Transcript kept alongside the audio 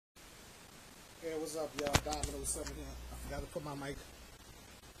what's up, y'all? Dominoes 7 here. I forgot to put my mic.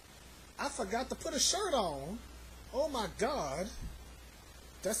 I forgot to put a shirt on. Oh my God.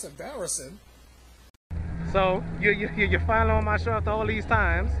 That's embarrassing. So, you're finally on my show after all these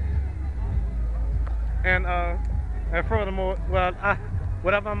times. And furthermore, well,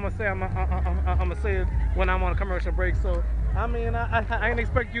 whatever I'm going to say, I'm going to say it when I'm on a commercial break. So, I mean, I ain't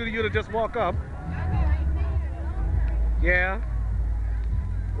expect you to just walk up. Yeah.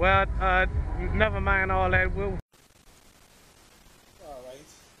 Well, never mind all that. We'll... Alright.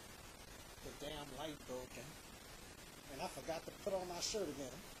 The damn light broken. And I forgot to put on my shirt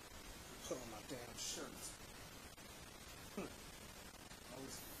again. Put on my damn shirt. I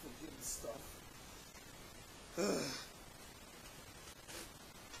was forgetting stuff.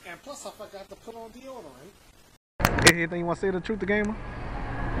 And plus I forgot to put on deodorant. Anything you want to say to the Truth the Gamer?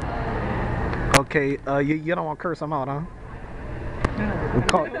 Okay, you don't want to curse him out, huh?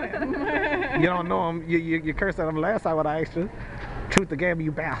 You don't know him. You cursed at him last time when I asked you. Truth the Gamer,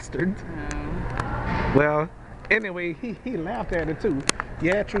 you bastard. Well, anyway, he laughed at it too.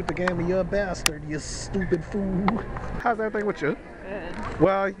 Yeah, Truth the Gamer, you're a bastard, you stupid fool. How's everything with you? Good.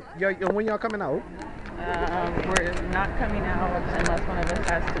 Well, when y'all coming out? We're not coming out unless one of us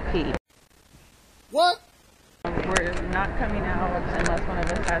has to pee. What? We're not coming out unless one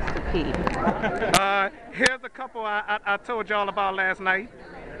of us has to pee. Here's a couple I told y'all about last night.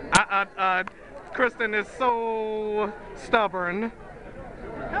 Kristen is so stubborn.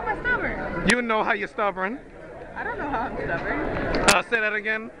 How am I stubborn? You know how you're stubborn. I don't know how I'm stubborn. Say that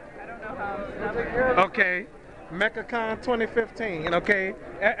again. I don't know how I'm stubborn. Okay. MechaCon 2015. Okay.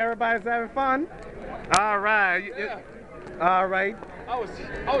 Everybody's having fun? All right. Yeah. All right. I was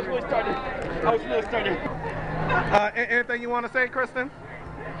really starting. Anything you want to say, Kristen?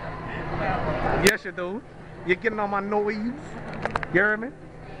 Yes, you do. You're getting on my noise. You hear me?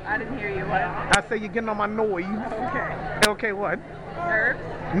 I didn't hear you. What? I say you're getting on my noise. Okay. Okay, what? Nerves?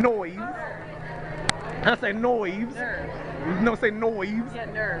 Noise. I say noise. Nerves. No, say noise. Yeah,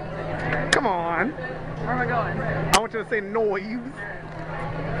 nerves. Come on. Where am I going? I want you to say noise.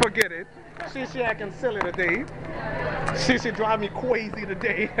 Forget it. She acting silly today. She drive me crazy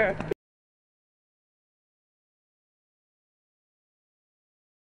today.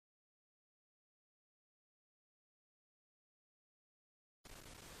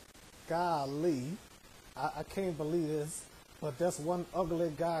 Golly. I can't believe this. But that's one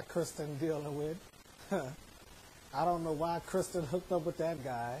ugly guy Kristen dealing with. I don't know why Kristen hooked up with that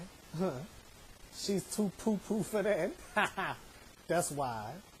guy. She's too poo-poo for that. That's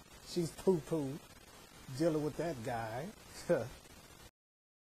why. She's poo-poo dealing with that guy.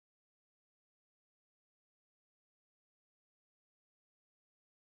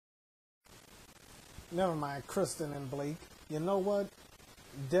 Never mind, Kristen and Blake. You know what?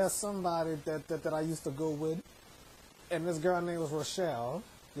 There's somebody that I used to go with, and this girl name was Rochelle.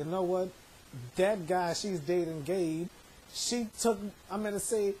 You know what? That guy she's dating, Gabe, he took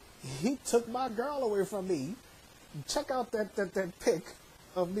my girl away from me. Check out that pic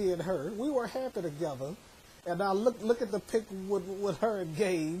of me and her. We were happy together. And now look at the pic with her and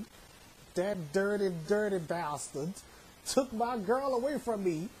Gabe. That dirty bastard took my girl away from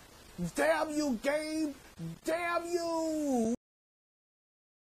me. Damn you, Gabe! Damn you!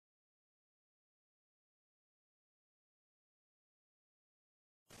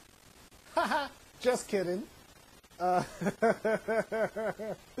 Haha, just kidding.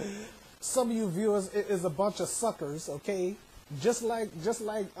 Some of you viewers is a bunch of suckers, okay? Just like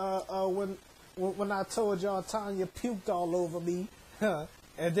when I told y'all Tanya puked all over me,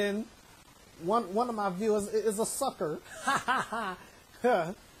 and then one of my viewers is a sucker.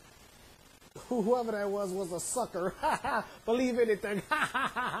 Whoever that was a sucker. Believe anything.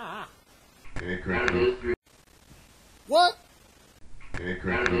 Hey, Kristen. What? Hey,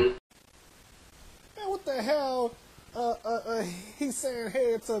 Kristen. Man, what the hell? He's saying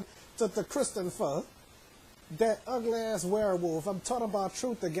hey to Kristen for that ugly ass werewolf. I'm talking about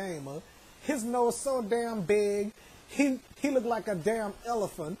Truth the Gamer. His nose so damn big. He looked like a damn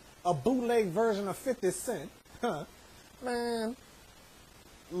elephant, a bootleg version of 50 Cent. Man,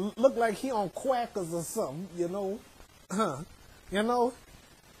 look like he on quackers or something, you know. You know,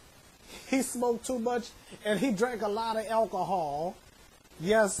 he smoked too much and he drank a lot of alcohol.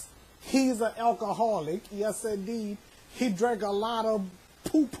 Yes, he's an alcoholic. Yes, indeed. He drank a lot of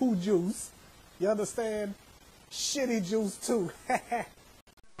poo-poo juice. You understand? Shitty juice, too.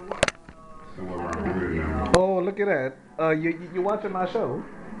 Oh, look at that. You watching my show?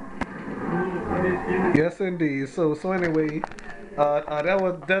 Yes, indeed. So anyway, that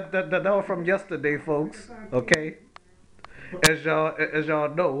was from yesterday, folks. Okay. as y'all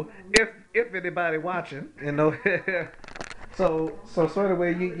know, if anybody watching, you know. So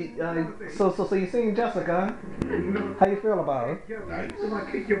anyway, so you seen Jessica? How you feel about her?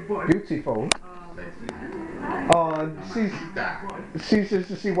 Beautiful.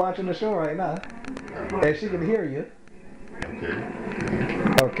 She's watching the show right now, and she can hear you.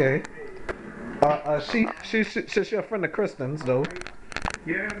 Okay. She's a friend of Kristen's though.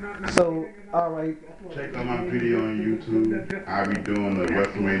 So, all right. Check out my video on YouTube. I'll be doing the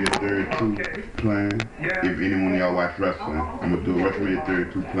WrestleMania 32 plan. If anyone of y'all watch wrestling, I'm gonna do a WrestleMania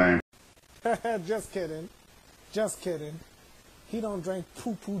 32 plan. Just kidding. Just kidding. He don't drink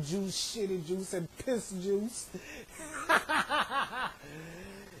poo-poo juice, shitty juice, and piss juice.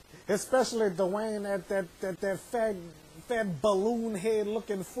 Especially Dwayne, that fat balloon head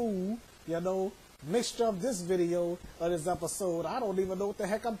looking fool, you know. Mixture of this video or this episode, I don't even know what the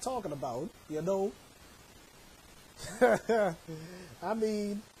heck I'm talking about, you know. I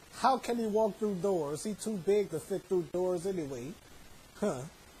mean, how can he walk through doors? He too big to fit through doors anyway. Huh.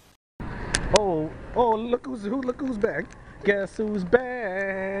 Oh, look who's back. Guess who's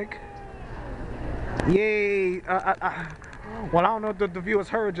back? Yay. Well, I don't know if the viewers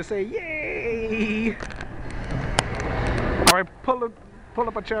heard you say yay. All right, pull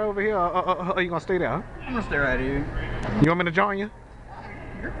up a chair over here. Are you gonna stay there? I'm gonna stay right here. You want me to join you?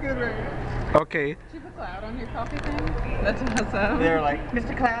 You're good right here. Okay. Did you put Cloud on your coffee thing? That's awesome. They're like,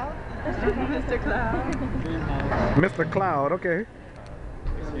 Mr. Cloud? Mr. Cloud. Mr. Cloud, okay.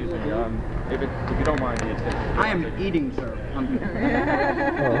 Excuse me, if you don't mind, I am eating, sir. I'm good.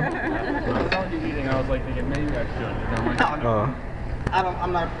 when I saw you eating, I was like thinking maybe I should. You know, like,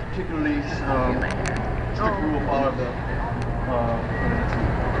 I'm not particularly strict rule follower the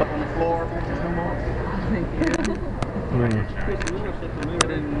up on the floor. Thank you.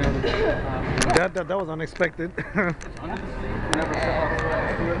 That was unexpected. under the sleeve, whenever someone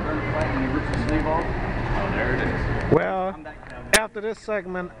when he rips the sleeve off. Oh, there it is. Well, after this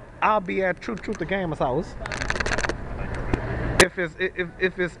segment, I'll be at Truth the Gamer's house. If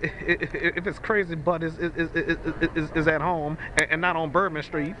it's crazy, but is at home and not on Bourbon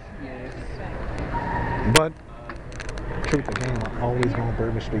Street. Yes. But Truth the Gamer always on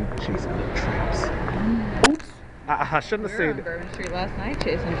Bourbon Street chasing tramps. Oops, I shouldn't have We were said on Bourbon Street last night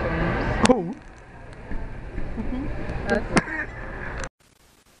chasing tramps. who.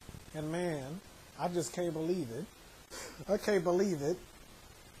 And man, I just can't believe it. I can't believe it.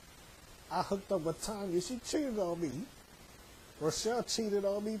 I hooked up with Tanya. She cheated on me. Rochelle cheated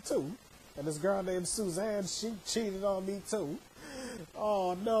on me too. And this girl named Suzanne, she cheated on me too.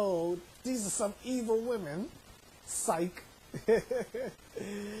 Oh no, these are some evil women. Psych.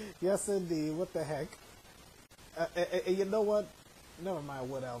 Yes indeed, what the heck. And you know what? Never mind,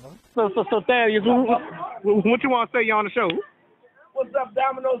 whatever. So Thaddeus, what you want to say on the show? What's up,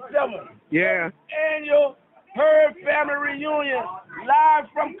 Dominoes 7? Yeah. Annual Herd Family Reunion, live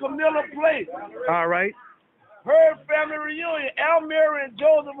from Camilla Place. All right. Herd Family Reunion, Elmira and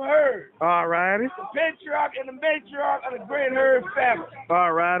Joseph Herd. All righty. The patriarch and the matriarch of the great Herd family.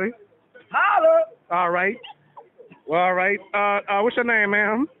 All righty. Holla! All right. Well, all right. What's your name,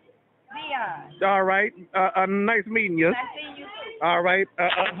 ma'am? Dion. All right. Nice meeting you. I see you too. All right.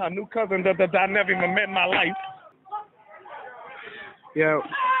 A new cousin that I never even met in my life. Yeah.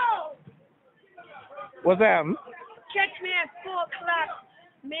 What's happening? Catch me at 4 o'clock.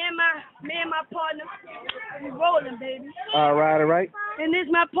 Me and my partner, we rolling, baby. All right. And this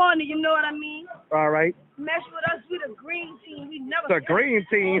my partner, you know what I mean? All right. Mess with us, we the green team. We never. The green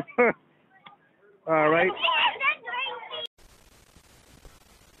team. All right.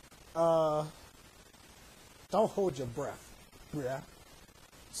 Don't hold your breath. Yeah.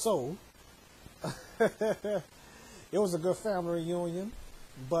 So, it was a good family reunion,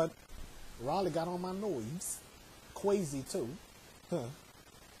 but Raleigh got on my nerves. Quasi too. Huh.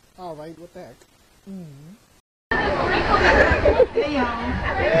 All right, what the heck? Hey y'all.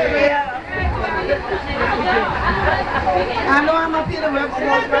 I know I'm up here to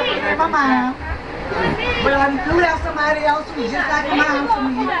represent my mom, but I do have somebody else who's just like a mom to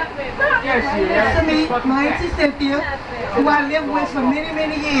me. To me, my auntie Cynthia, who I lived with for many,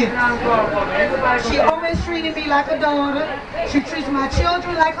 many years. She always treated me like a daughter. She treats my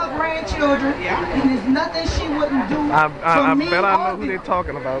children like her grandchildren, and there's nothing she wouldn't do for me bet I know or who they're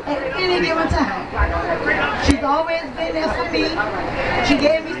talking about. at any given time. She's always been there for me. She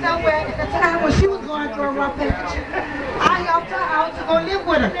gave me somewhere at the time when she was going through a rough patch. I helped her out to go live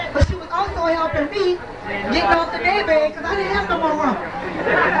with her, but she was also helping me getting off the day bed because I didn't have no more room.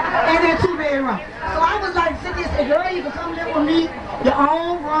 And that 2-bedroom. So I was like, Cynthia said, girl, you can come live with me, your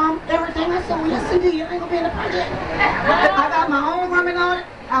own room, everything my song. Yes, indeed. I ain't gonna be in the project. I got my own woman on it.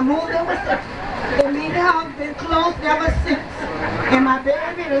 I moved ever since. They leave the house, been closed ever since. And my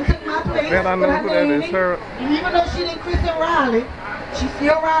baby done took my place. Man, I know who that is. Her. Even though she didn't christen Riley, she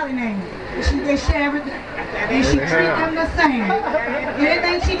still Riley named. They share it. And she treat them the same.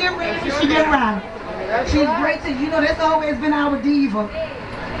 Anything she get ready, she get Riley. She's great to, you know, that's always been our diva.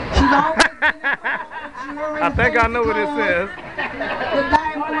 She's always been I think I know what it says. The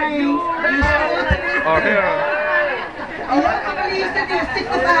diamond rings. Oh, hell. And y'all can believe that they're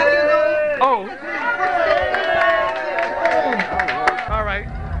 65 years old. Oh. All right.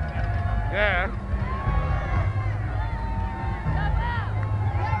 Yeah.